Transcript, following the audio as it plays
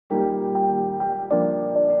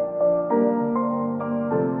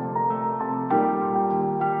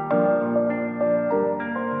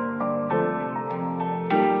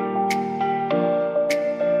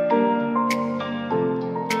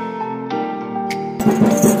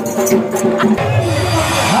Hello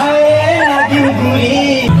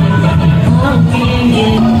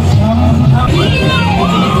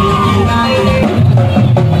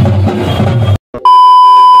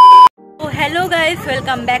guys,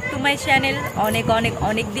 welcome back to my channel.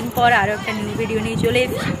 अनेक दिन पर आरो एक निউ ভিডিও নিয়ে চলে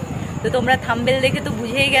এসেছি। তো তোমরা থাম্বনেল দেখে তো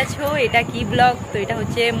বুঝেই গেছো এটা কি ব্লগ। তো এটা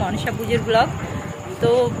হচ্ছে মনসা পুজোর ব্লগ।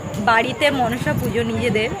 তো বাড়িতে মনসা পুজো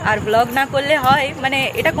নিজেদের, আর ব্লগ না করলে হয়, মানে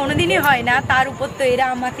এটা কোনোদিনই হয় না। তার উপর তো এরা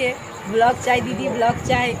আমাকে ব্লগ চাই, দিদি ব্লগ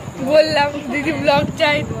চাই, বললাম দিদি ব্লগ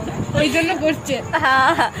চাই, ওই জন্য করছে।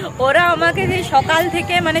 হ্যাঁ, ওরা আমাকে যে সকাল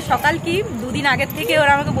থেকে, মানে সকাল কি দুদিন আগের থেকে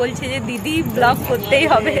ওরা আমাকে বলছে যে দিদি ব্লগ করতেই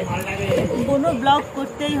হবে, কোনো ব্লগ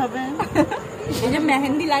করতেই হবে। এই যে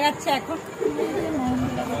মেহেন্দি লাগাচ্ছে এখন।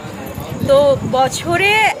 তো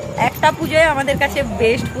বছরে একটা পুজোয় আমাদের কাছে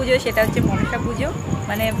বেস্ট পুজো, সেটা হচ্ছে মনসা পুজো।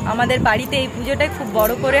 মানে আমাদের বাড়িতে এই পুজোটাই খুব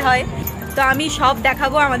বড় করে হয়। তো আমি সব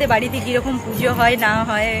দেখাবো আমাদের বাড়িতে কীরকম পুজো হয় না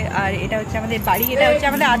হয়। আর এটা হচ্ছে আমাদের বাড়ি, এটা হচ্ছে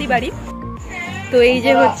আমাদের আদি বাড়ি। তো এই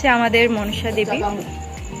যে হচ্ছে আমাদের মনসা দেবী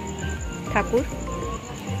ঠাকুর।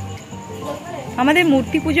 আমাদের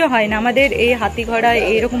মূর্তি পুজো হয় না, আমাদের এই হাতি ঘোড়া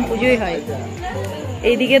এইরকম পুজোই হয়।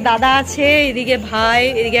 এইদিকে দাদা আছে, এদিকে ভাই,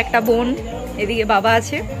 এদিকে একটা বোন, এদিকে বাবা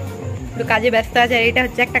আছে, তো কাজে ব্যস্ত আছে। আর এটা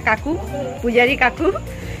হচ্ছে একটা কাকু, পূজারি কাকু।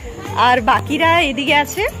 আর বাকিরা এদিকে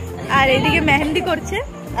আছে, আর এদিকে মেহেন্দি করছে।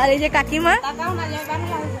 আর এই যে কাকিমা,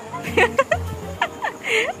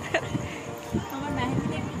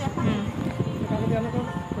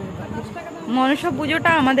 মনসা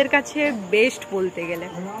পুজোটা আমাদের কাছে বেস্ট বলতে গেলে,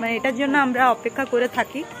 মানে এটার জন্য আমরা অপেক্ষা করে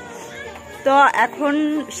থাকি। তো এখন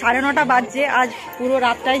 9:30 বাজছে, আজ পুরো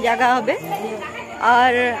রাতটাই জাগা হবে।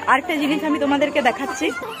 আর আরেকটা জিনিস আমি তোমাদেরকে দেখাচ্ছি।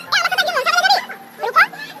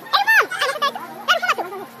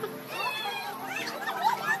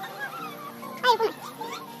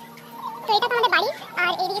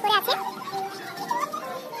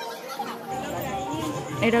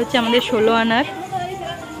 এটা হচ্ছে আমাদের 16 আনার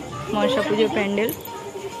মনসা পুজোর প্যান্ডেল।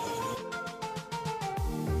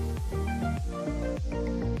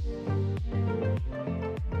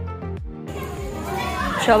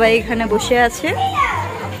 সবাই এখানে বসে আছে,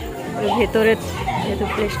 ভেতর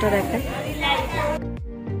প্লেসটা দেখায়।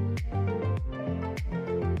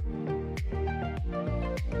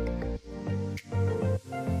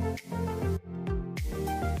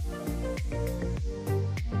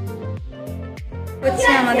 হচ্ছে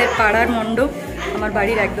আমাদের পাড়ার মণ্ডপ, আমার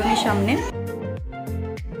বাড়ির একদমই সামনে।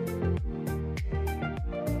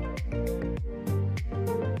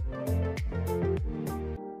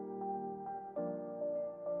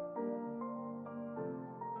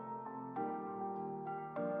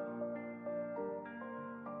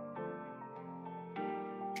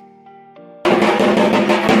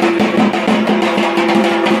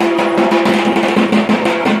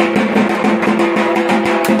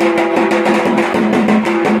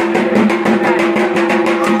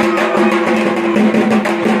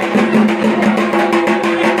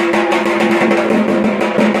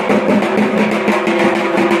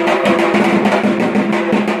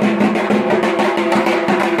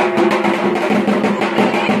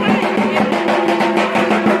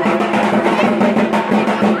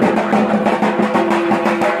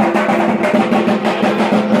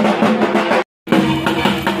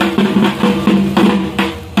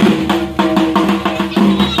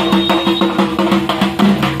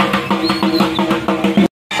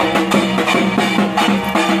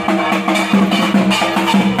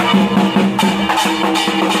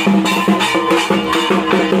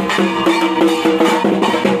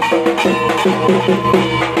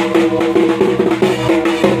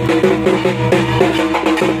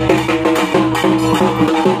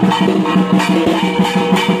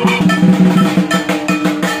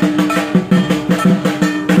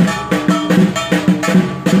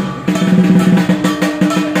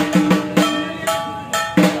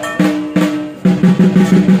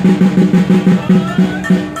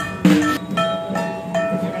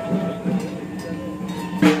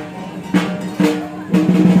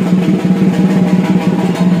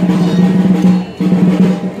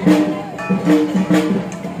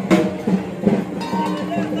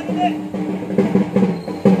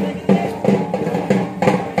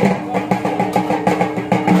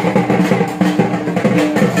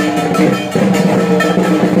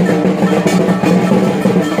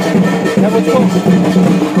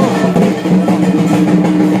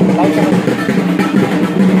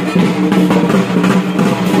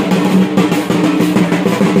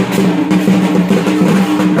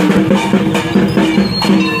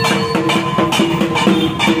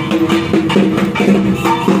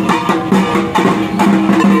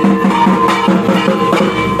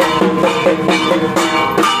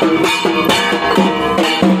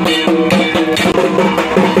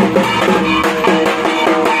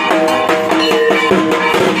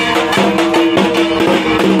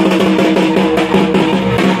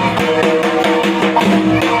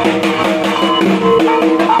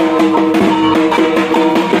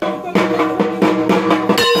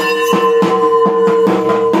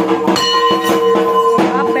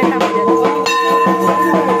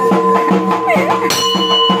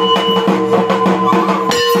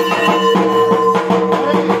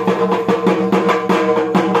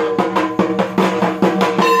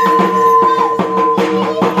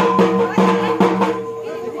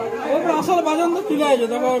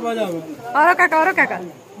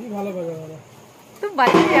 তো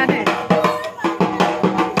বাচ্চা জানে।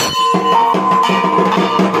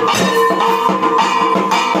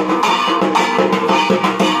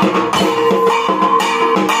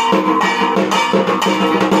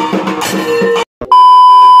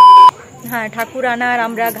 হ্যাঁ, ঠাকুর আনার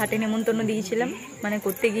আমরা ঘাটে নেমন্তন্ন দিয়েছিলাম, মানে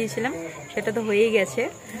করতে গিয়েছিলাম, সেটা তো হয়েই গেছে।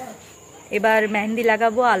 এবার মেহেন্দি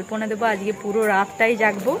লাগাবো, আলপনা দেবো। আজকে পুরো রাতটাই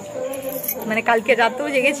জাগবো, মানে কালকে রাতেও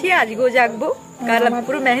জেগেছি, আজকেও জাগবো। কাল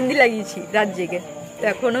পুরো মেহেন্দি লাগিয়েছি রাত জেগে, তো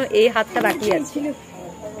এখনো এই হাতটা বাকি আছে,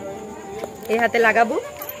 এই হাতে লাগাবো।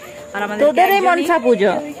 আর আমাদের মনসা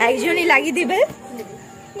পুজো একজনই লাগিয়ে দিবে।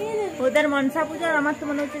 ওদের মনসা পূজা, আমার তো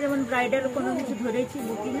মনে হচ্ছে যেমন ব্রাইডাল কোনো কিছু ধরেছি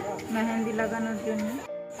বুকিং মেহেন্দি লাগানোর জন্য।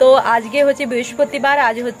 তো আজকে হচ্ছে বৃহস্পতিবার,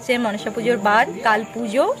 আজ হচ্ছে মনসা পুজোর বার, কাল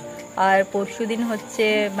পুজো, আর পরশু দিন হচ্ছে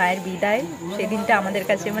মায়ের বিদায়। সেদিনটা আমাদের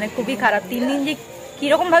কাছে মানে খুবই খারাপ, 3 দিন যে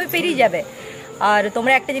কিরকম ভাবে পেরিয়ে যাবে। আর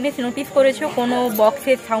তোমরা একটা জিনিস নোটিস করেছো, কোনো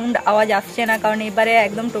বক্সের সাউন্ড আওয়াজ আসছে না, কারণ এবারে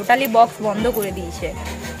একদম টোটালি বক্স বন্ধ করে দিয়েছে।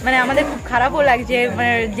 মানে আমাদের খুব খারাপও লাগছে,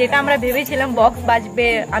 মানে যেটা আমরা ভেবেছিলাম বক্স বাজবে,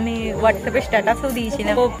 আমি হোয়াটসঅ্যাপে স্ট্যাটাসও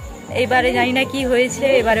দিয়েছিলাম, তো এবারে জানি না কি হয়েছে,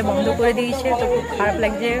 এবারে বন্ধ করে দিয়েছে। তো খুব খারাপ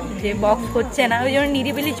লাগছে যে বক্স হচ্ছে না, ওই জন্য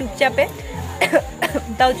নিরিবিলি চুপচাপে,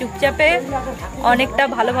 তাও চুপচাপে অনেকটা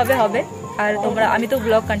ভালোভাবে হবে। আর আমি তো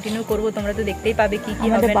ব্লগ কন্টিনিউ করবো, তোমরা তো দেখতেই পাবে কি কি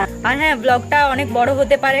হবে। আর হ্যাঁ, ব্লগটা অনেক বড়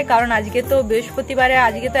হতে পারে, কারণ আজকে তো বৃহস্পতিবারে,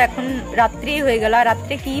 আজকে তো এখন রাত্রি হয়ে গেল, আর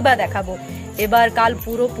রাত্রে কি বা দেখাবো। এবার কাল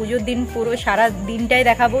পুরো পুজোর দিন পুরো সারা দিনটাই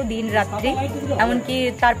দেখাবো, দিন রাত্রি, এমনকি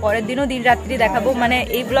তার পরের দিনও দিন রাত্রি দেখাবো। মানে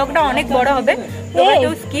এই ব্লগটা অনেক বড় হবে,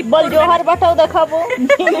 দেখাবো।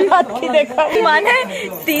 মানে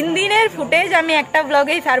 3 দিনের ফুটেজ আমি একটা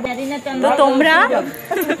ব্লগেই ছাড়বো,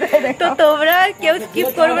 তো তোমরা কেউ স্কিপ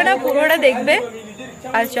করবে না, পুরোটা দেখবে।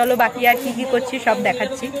 আর চলো বাকি আর কি কি করছি সব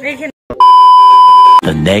দেখাচ্ছি।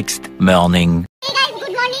 The next morning. Hey guys,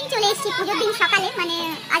 good morning. চলে এসেছি পুজোর দিন সকালে, মানে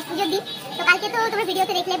আজ পুজোর দিন। তো কালকে তো তোমার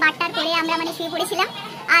ভিডিওতে দেখলে বারটার করে আমরা মানে শুয়ে পড়েছিলাম।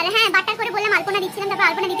 আর হ্যাঁ, বারটার করে বললাম আলপনা দিচ্ছিলাম, তারপর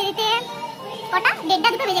আলপনা দিতে দিতে কটা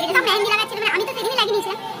 1:30-2 বেজে গেছে। তখন মেহেন্দি লাগাচ্ছিলাম, মানে আমি তো সেদিনই লাগিয়ে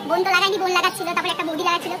নিয়েছিলাম, বোন তো লাগাইনি, বোন লাগাচ্ছিল, তারপর একটা বৌদি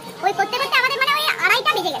লাগাচ্ছিল। ওই করতে করতে আমাদের মানে ওই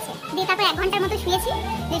 2:30টা বেজে গেছে। দিয়ে তারপর 1 ঘন্টার মতো শুয়েছি।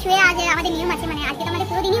 শুয়ে আজ আমাদের নিয়ম আছে, মানে আজকে তো আমাদের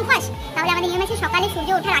পুরো দিনই উপবাস, তাহলে আমাদের নিয়ম আছে সকালে সূর্য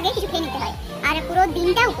ওঠার আগে কিছু খেয়ে নিতে হয়, আর পুরো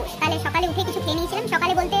দিনটা উপোস। তাহলে সকালে উঠে কিছু খেয়ে নিয়েছিলাম,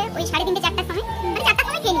 সকালে বলতে ওই 3:30-4টার সময়, মানে 4টার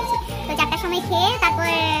সময় খেয়ে নিয়েছি। তো 4টার সময় খেয়ে তারপর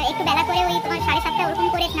একটু বেলা করে ওই তোমার 7:30 ওরকম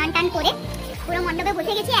করে স্নান টান করে পুরো মণ্ডপে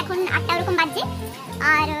বসে গেছি। এখন 8টা ওরকম বাজছে।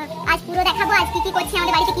 আর আজ পুরো দেখাবো আজ কি কি করছে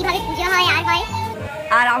আমাদের বাড়িতে, কিভাবে পুজো হয় আর হয়।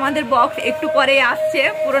 আর আমাদের বক্স একটু পরে আসছে,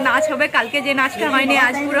 পুরো নাচ হবে। কালকে যে নাচটা হয়নি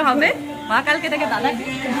আজ পুরো হবে। মা কালকে থেকে দাদা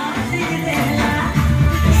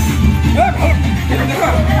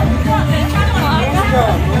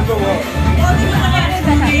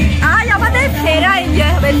আজ আমাদের সেরা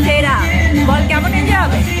এনজয় হবে, সেরা। বল কেমন এনজয়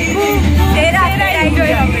হবে? সেরা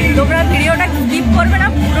এনজয় হবে। তোমরা ভিডিওটা স্কিপ করবে না,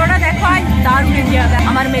 পুরোটা দেখো, আজ দারুণ এনজয় হবে।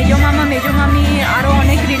 আমার মেজো মামা, মেজো মামি, আরো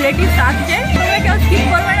অনেক রিলেটিভস আসছে, তোমরা কেউ স্কিপ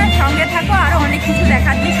করবে না, সঙ্গে থাকো, আরো অনেক কিছু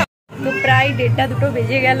দেখাচ্ছি। তো প্রায় 1:30-2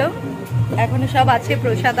 বেজে গেল, এখনো সব আছে,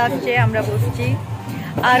 প্রসাদ আসছে, আমরা বসছি।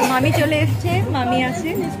 আর মামি চলে এসছে, মামি আছে,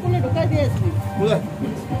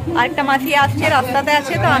 আর একটা মাসি আসছে, রাস্তাতে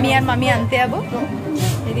আছে, তো আমি আর মামি আনতে যাবো।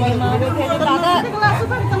 এদিকে মা বলছে দাদা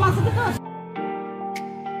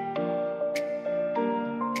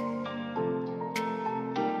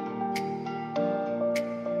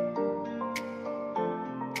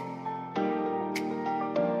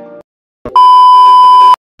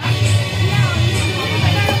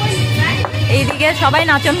এইদিকে সবাই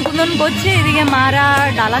নাচন কুদন করছে, এদিকে মারা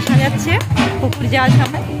ডালা সাজাচ্ছে পুকুর যাওয়ার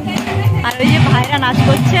সময়, আর ওই যে ভাইরা নাচ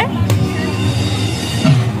করছে।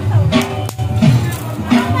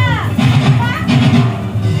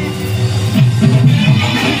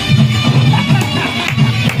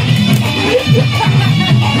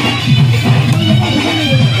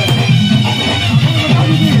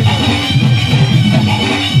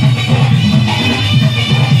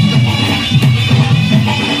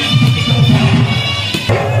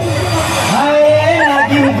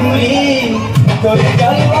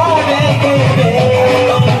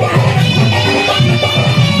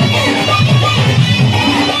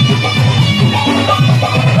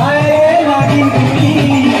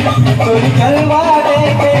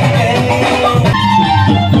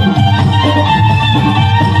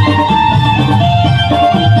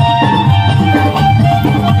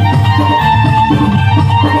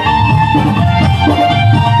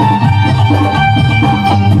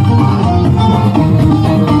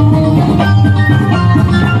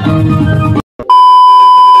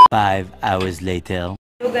 hours later.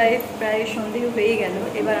 তো গাইস প্রায় সন্ধ্যে হয়ে গেল,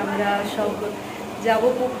 এবার আমরা সব যাব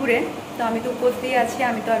পুকুরে। তো তো আমি তো উপর দিয়ে আছি,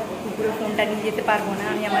 আমি তো আর পুরো ফোনটা নিয়ে যেতে পারবো না,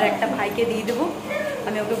 আমি আমার একটা ভাইকে দিয়ে দেবো।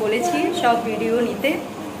 আমি ওকে বলেছি সব ভিডিও নিতে,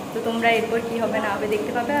 তো তোমরা এরপর কি হবে না হবে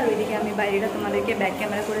দেখতে পাবে। আর ওইদিকে আমি বাইরেটা তোমাদেরকে ব্যাক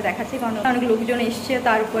ক্যামেরা করে দেখাচ্ছি, কারণ অনেক লোকজন এসছে,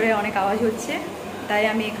 তার উপরে অনেক আওয়াজ হচ্ছে, তাই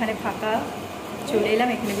আমি এখানে ফাঁকা চলে এলাম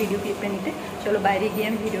এখানে ভিডিও ক্লিপটা নিতে। চলো বাইরে গিয়ে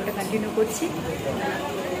আমি ভিডিওটা কন্টিনিউ করছি।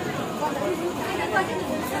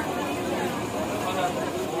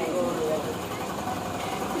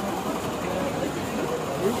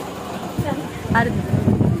 আর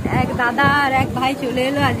এক দাদা আর এক ভাই চলে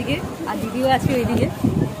এলো আজকে, আর দিদিও আছে ওইদিকে,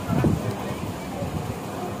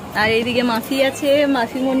 আর এইদিকে মাসি আছে,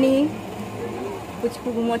 মাসিমণি পুচকু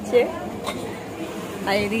ঘুমোচ্ছে,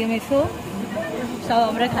 আর এইদিকে মেসো, সব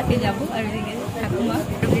আমরা খাতে যাবো। আর এদিকে ঠাকুমা।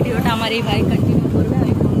 ভিডিওটা আমার এই ভাই কন্টিনিউ করবে,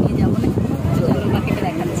 আমি ফোন নিয়ে যাবো না। চলো বাকিটা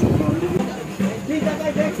দেখাচ্ছি।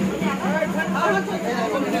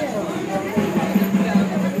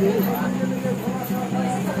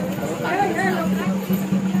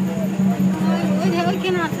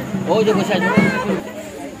 ওই যে বসে আছে।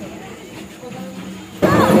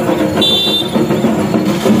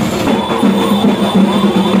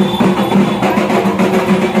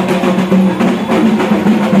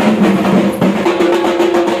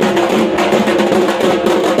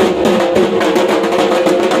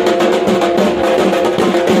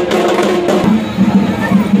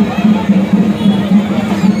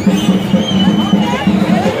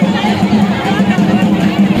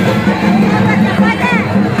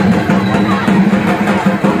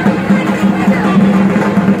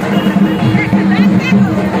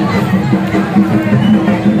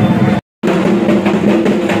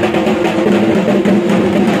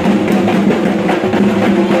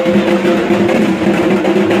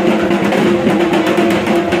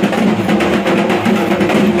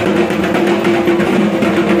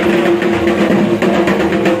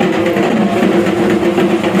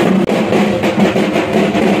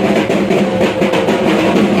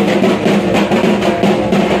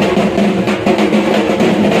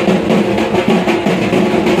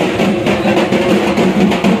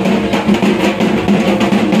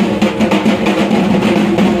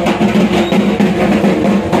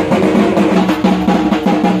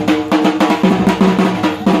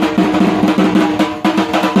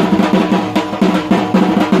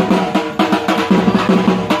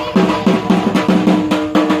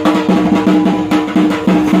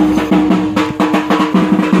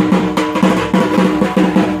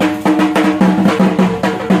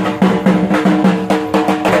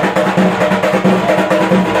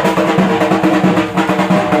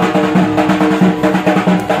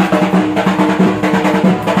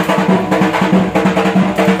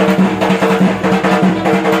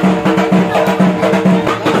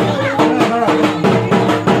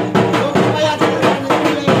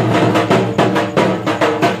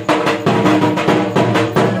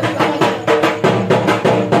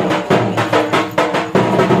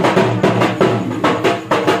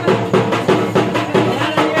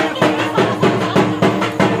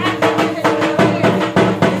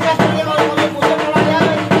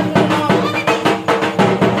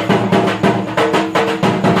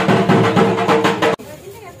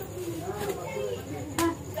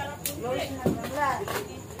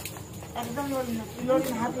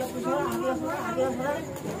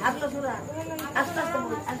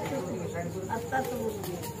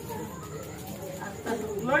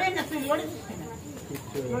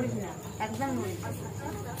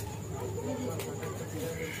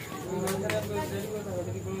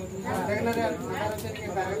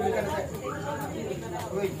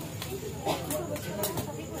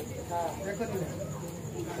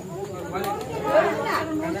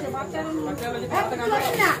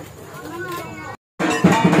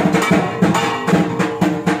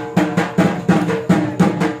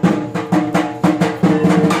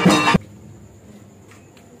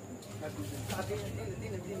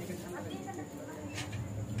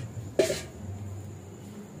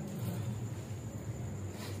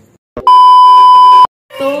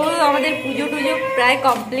 আমাদের পুজো টুজো প্রায়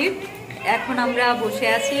কমপ্লিট। এখন আমরা বসে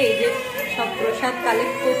আছি, এই যে সব প্রসাদ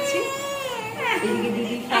কালেক্ট করছি। এইদিকে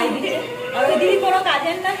দিদি খাই দিচ্ছে, আর ওই দিদি কোনো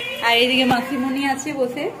কাজের না। আর এইদিকে মাসিমণি আছে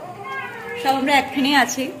বসে, সব আমরা একখানেই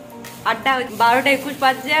আছি। 12টা 21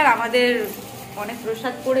 বাজছে, আর আমাদের অনেক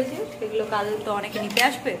প্রসাদ পড়েছে, সেগুলো কাল তো অনেকে নিতে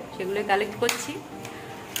আসবে, সেগুলো কালেক্ট করছি।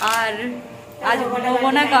 আর আজ ঘুমাবো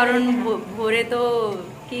না, কারণ ভোরে তো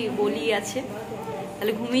কি বলি আছে,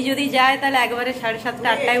 তাহলে ঘুমিয়ে যদি যায় তাহলে একবারে 7:30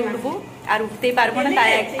 8টায় উঠবো, আর উঠতেই পারবো না।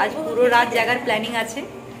 তাই আজ পুরো রাত জাগার প্ল্যানিং আছে,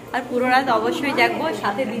 আর পুরো রাত অবশ্যই জাগবো,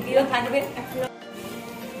 সাথে দিদিও থাকবে।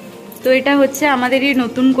 তো এটা হচ্ছে আমাদেরই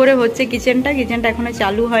নতুন করে হচ্ছে কিচেনটা এখনো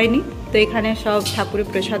চালু হয়নি। তো এখানে সব ঠাকুরের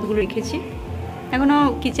প্রসাদগুলো রেখেছি, এখনো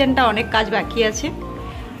কিচেনটা অনেক কাজ বাকি আছে।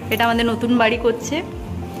 এটা আমাদের নতুন বাড়ি করছে,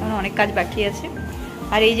 এখন অনেক কাজ বাকি আছে।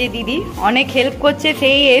 আর এই যে দিদি অনেক হেল্প করছে,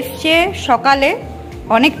 সেই এসছে সকালে,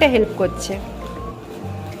 অনেকটা হেল্প করছে।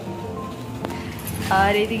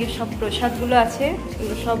 আর এইদিকে সব প্রসাদগুলো আছে,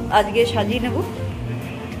 এগুলো সব আজকে সাজিয়ে নেব,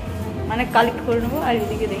 মানে কালেক্ট করে নেবো। আর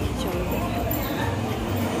এদিকে দেখি চলো,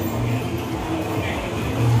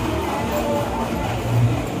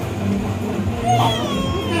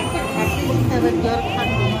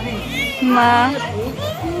 মা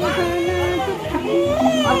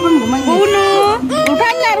বুনু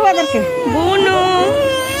বুনু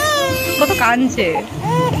কত কাঁদছে,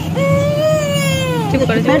 চুপ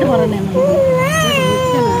করে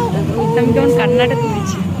আমি কেমন কান্নাটা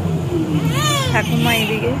তুলেছি। ঠাকুমা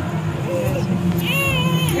এদিকে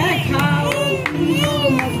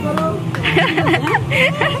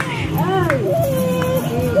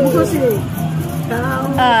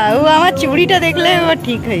ও আমার চুড়িটা দেখলে ও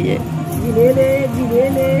ঠিক হয়ে যায়।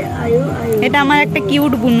 এটা আমার একটা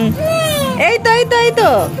কিউট বুনু। এই তো এই তো এই তো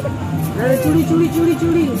চুড়ি চুড়ি চুড়ি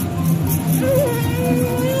চুড়ি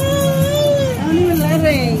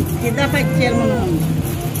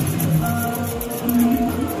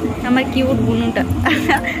আমার কিউট বুনুটা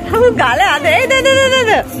গালে আদে। এই তো এই তো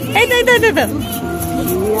এই তো এই তো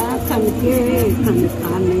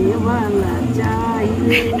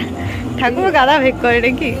ঠাকুর গাদা ভেগ করে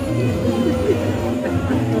নাকি?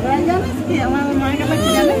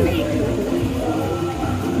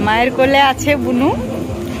 মায়ের কোলে আছে বুনু,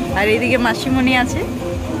 আর এইদিকে মাসিমণি আছে।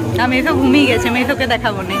 আমি তো ঘুমিয়ে গেছে, আমি তোকে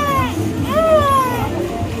দেখাবো না।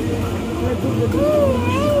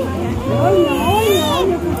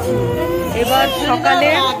 এবার সকালে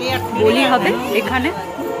বলি হবে এখানে,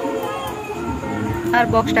 আর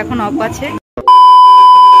বক্সটা এখন অফ আছে।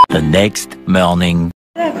 The next morning.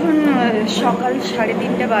 এখন সকাল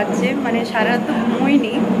 3:30 বাজছে, মানে সারা রাত তো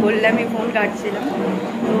ঘুমোইনি, বললে আমি ফোন কাটছিলাম।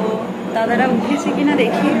 তো দাদারা উঠেছে কিনা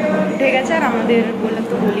দেখি, উঠে গেছে। আর আমাদের বললাম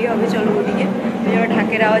তো বলি হবে, চলো ওদিকে।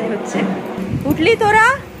 ঢাকের আওয়াজ হচ্ছে। উঠলি তোরা?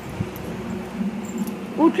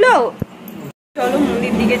 উঠলো? চলো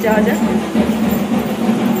মন্দির দিকে যাওয়া যাক।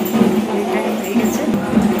 হয়ে গেছে,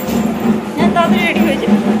 হ্যাঁ তাড়াতাড়ি রেডি হয়ে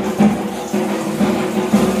যাবে।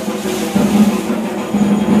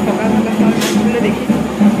 সকালবেলা দেখি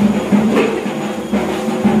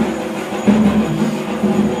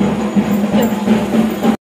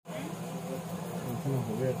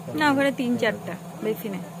না, ওখানে 3-4টা, বেশি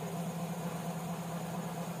নেই।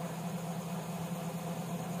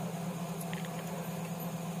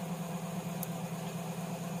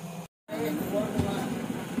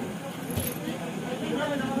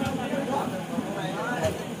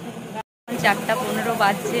 চারটা 15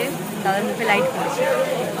 বাজছে, দাদার মুখে লাইট পড়ছে।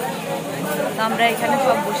 তো আমরা এখানে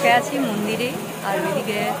সব বসে আছি মন্দিরে, আর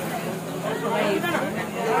ওইদিকে সবাই।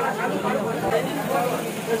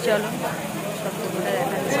 চলো সবটা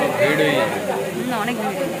দেখাচ্ছি। অনেক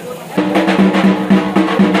ভিড়।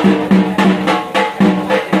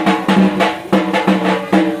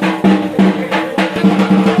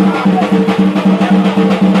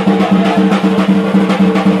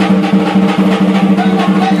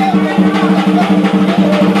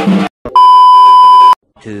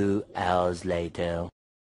 Later.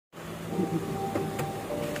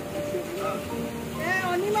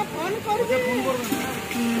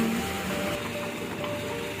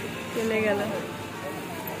 চলে গেল,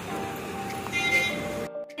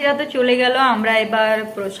 এরা তো চলে গেল। আমরা এবার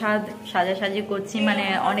প্রসাদ সাজাসাজি করছি, মানে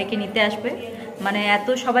অনেকে নিতে আসবে, মানে এত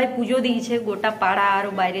সবাই পুজো দিয়েছে, গোটা পাড়া আর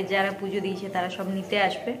বাইরে যারা পুজো দিয়েছে তারা সব নিতে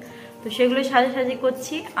আসবে। তো সেগুলো সাজাসাজি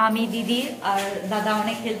করছি। আমি, দিদি আর দাদা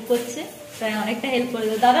অনেক হেল্প করছে, প্রায় অনেকটা হেল্প করে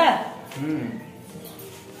দেবো। দাদা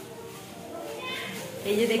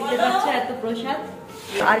এই যে দেখতে পাচ্ছ এত প্রসাদ,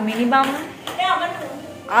 আর মিনিমাম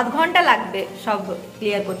আধ ঘন্টা লাগবে সব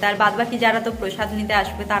ক্লিয়ার করতে। আর বাদ বাকি যারা তো প্রসাদ নিতে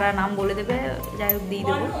আসবে তারা নাম বলে দেবে, যাই হোক দিয়ে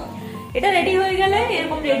দেবো। এটা রেডি হয়ে গেলে,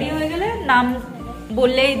 এরকম রেডি হয়ে গেলে নাম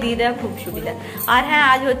বললেই দিয়ে দেওয়া খুব সুবিধা। আর হ্যাঁ,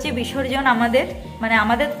 আজ হচ্ছে বিসর্জন আমাদের, মানে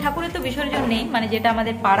আমাদের ঠাকুরের তো বিসর্জন নেই, মানে যেটা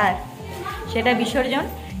আমাদের পাড়ার সেটা বিসর্জন।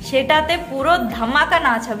 সেটাতে পুরো ধামাকা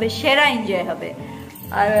নাচ হবে, সেরা এনজয় হবে।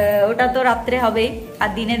 আর ওটা তো রাত্রে হবেই, আর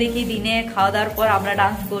দিনে দেখি দিনে খাওয়া দাওয়ার পর আমরা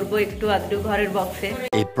ডান্স করবো একটু আধটু ঘরের বক্সে।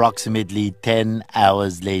 Approximately 10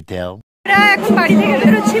 hours later. এখন বাড়ি থেকে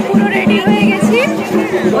বেরোচ্ছি, পুরো রেডি হয়ে গেছি।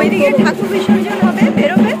 ওইদিকে ঠাকুর বিসর্জন হবে,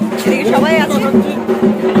 বেরোবে, এদিকে সবাই আছে।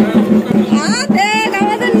 দেখ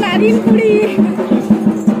আমাদের নারীর কুড়ি,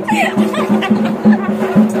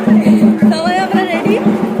 সবাই আমরা রেডি,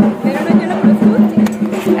 বেরোনোর জন্য প্রস্তুত।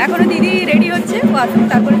 এখনো দিদি রেডি হচ্ছে, ও আসুক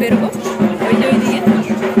তারপর বেরোবো ওই যে ওইদিকে।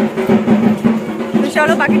 তো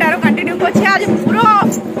চলো বাকিটা আরো কন্টিনিউ করছি। আজ পুরো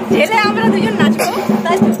জেলে আমরা দুজন নাচবো,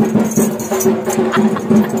 তাই তো?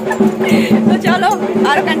 তো চলো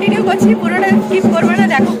আরো কন্টিনিউ করছি, পুরোটা স্কিপ করবে না,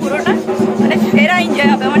 দেখো পুরোটা, মানে সেরা এনজয়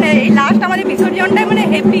হবে। মানে এই লাস্ট আমাদের বিসর্জনটাই মানে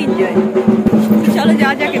হেভি এনজয়। চলো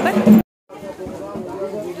যাওয়া যাক এবার।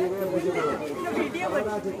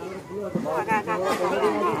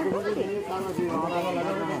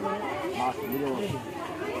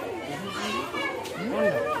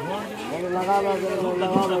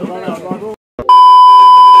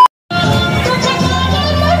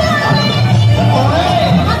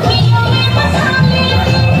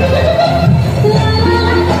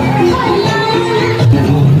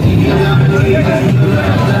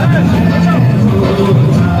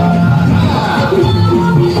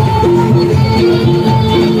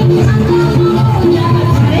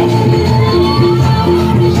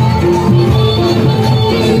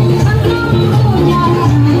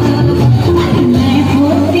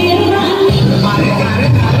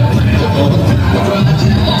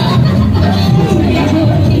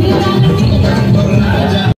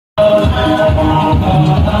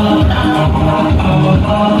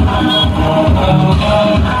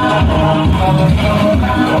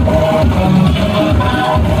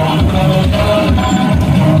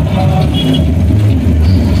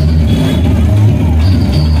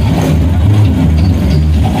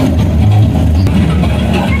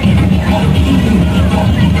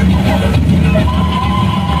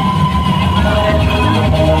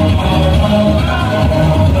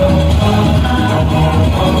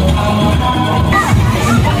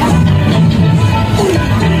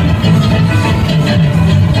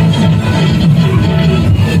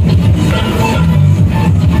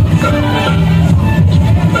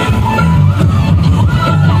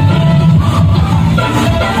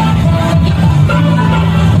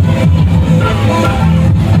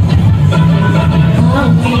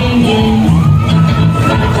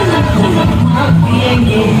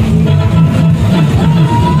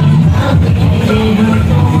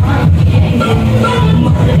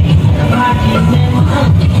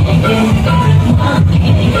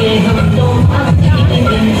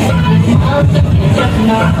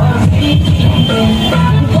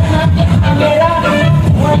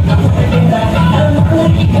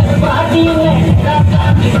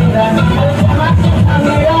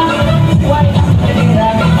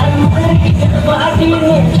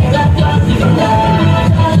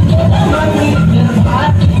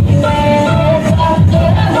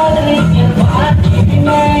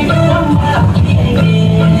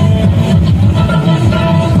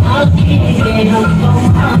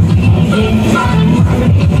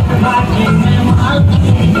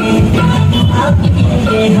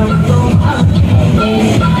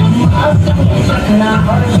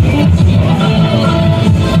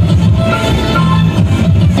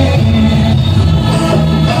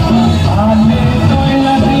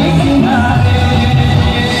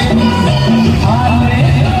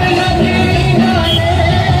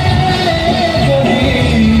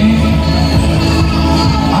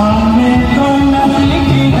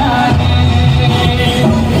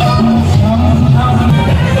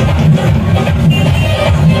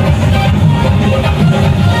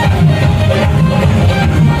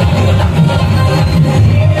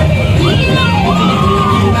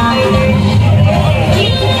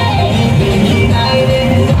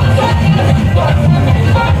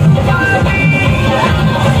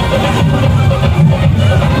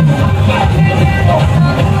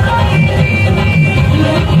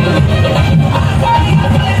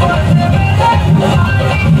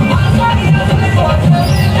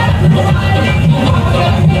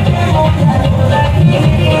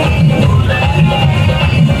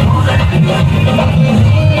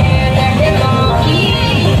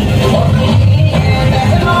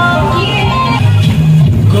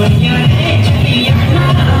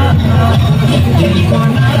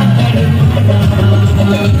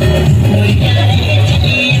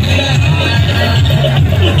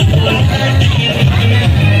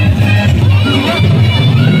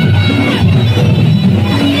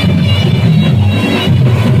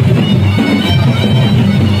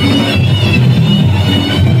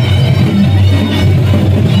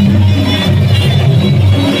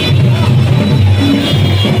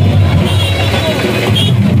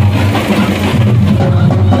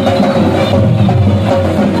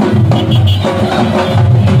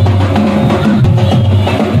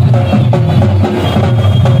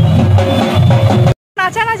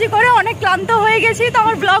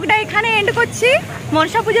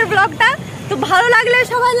 মনসা পুজোর ব্লগটা। তো ভালো লাগলে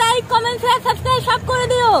সবাই লাইক কমেন্ট শেয়ার সাবস্ক্রাইব সব করে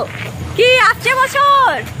দিও। কি আসছে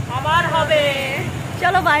বছর আমার হবে।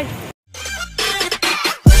 চলো বাই।